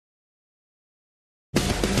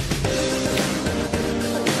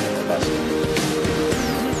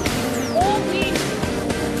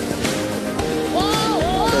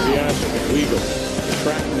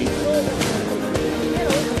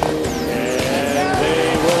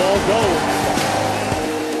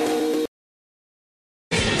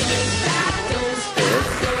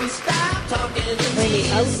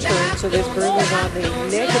this broom is on the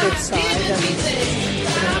negative side. That means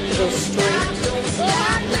it's going to have to go straight.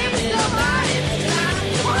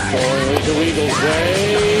 Going to Eagles' way.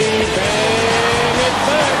 Bang it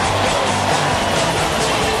back.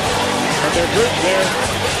 But they're grouped there.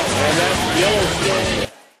 And that's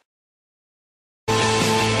Yellowstone.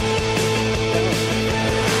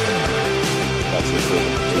 That's the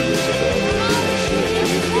truth. 2 years ago,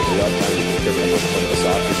 the uptime you can give them from the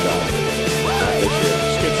soccer shot. Not this year.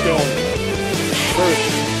 Skip Stone.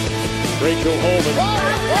 First, Rachel Homan.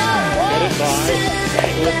 Get it by.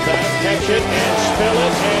 Angle it back, catch it, and spill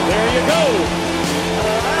it, and there you go.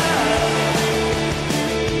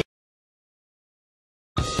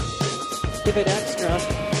 Give it extra.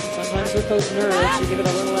 Sometimes with those nerves, you give it a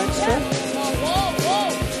little extra.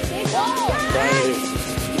 Trying to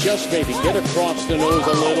just maybe get across the nose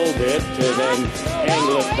a little bit, and then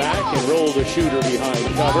angle it back and roll the shooter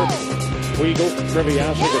behind cover. Weagle,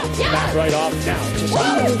 Kriviasik, back right off now. Just,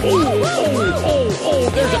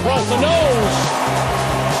 there's across the nose.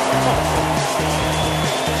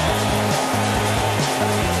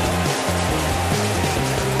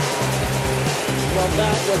 Well,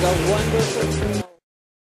 that was a wonderful.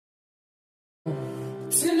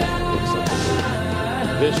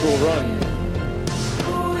 This will run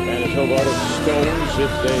Manitoba out of Stones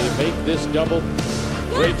if they make this double.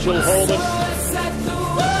 Rachel Homan.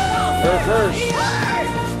 Her first,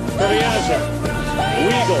 Kriviasik,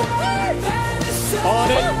 Weagle, on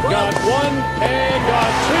it, got one, and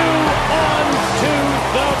got two, on to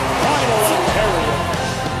the final Ontario.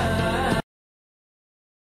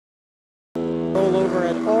 Roll over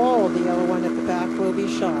at all, the yellow one at the back will be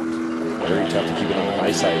shot. Very tough to keep it on the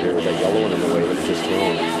high side here with that yellow one in the way that just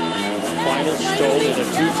thrown. Final Stone in a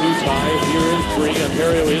 2-2 tie here in 3.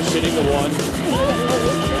 Ontario is sitting the 1.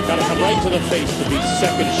 Got to come right to the face to be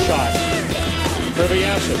second shot.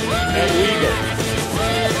 Kriviasik and Weagle.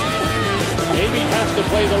 Maybe has to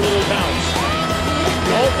play the little bounce.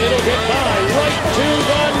 Oh, it'll get by right to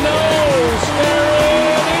the nose. There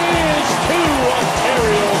it is, 2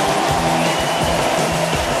 Ontario.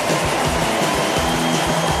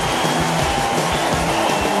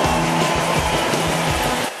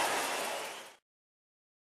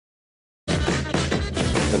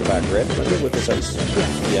 Back red with this ice.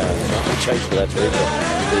 Yeah, not much ice, but that's Rachel.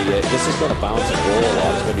 This is going to bounce and roll a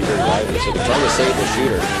lot. It's going to be very lively. So they're trying to save the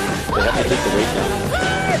shooter. They have to keep the weight down.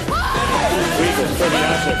 Weagle,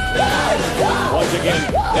 Kriviasik. Once again,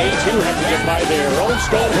 they too have to get by their own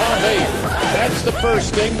Stone top 8. That's the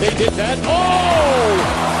first thing. They did that. Oh!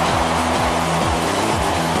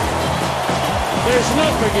 There's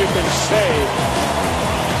nothing you can say.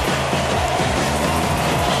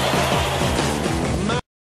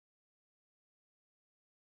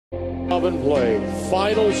 And play.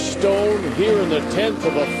 Final Stone here in the 10th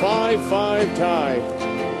of a 5-5 tie.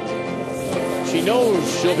 She knows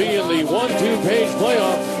she'll be in the 1-2 page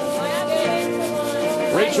playoff.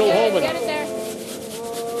 Rachel Homan.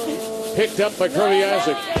 Picked up by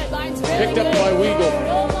Kriviasik. Picked up by Weagle.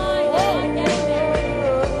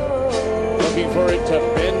 Looking for it to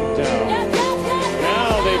bend down.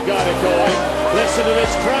 Now they've got it going. Listen to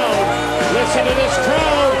this crowd. Listen to this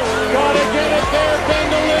crowd. Gotta get it there.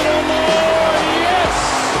 Bend a little more. Yes!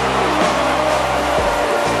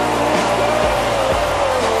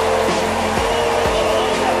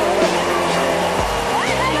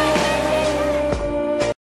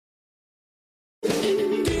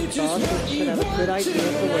 Should have a good idea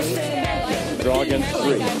of the weight. Draw against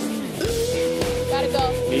 3. Gotta go.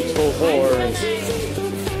 Needs full 4.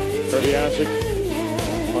 Kriviasik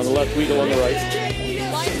on the left, Weagle on the right.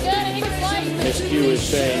 Miss Q is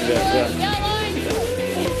saying that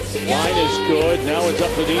line is good. Now it's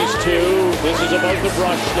up to these two. This is about the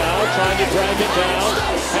brush now. Trying to drag it down.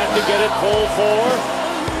 Have to get it full 4.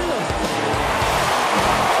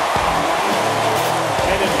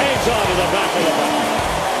 And it hangs on to the back of the back.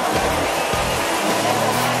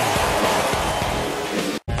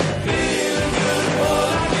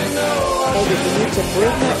 Maybe you need to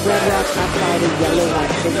bring that red rock up by the yellow one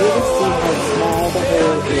to really see how small the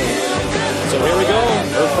hole is. So here we go.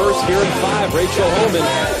 Her first here in 5, Rachel Homan.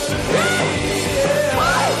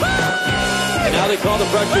 And now they call the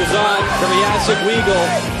pressures on. Kriviasik, Weagle.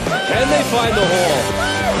 Can they find the hole?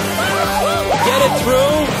 Get it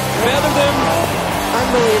through. Feather them.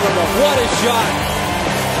 Unbelievable. What a shot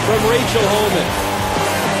from Rachel Homan.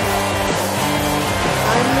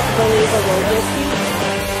 Unbelievable. You'll see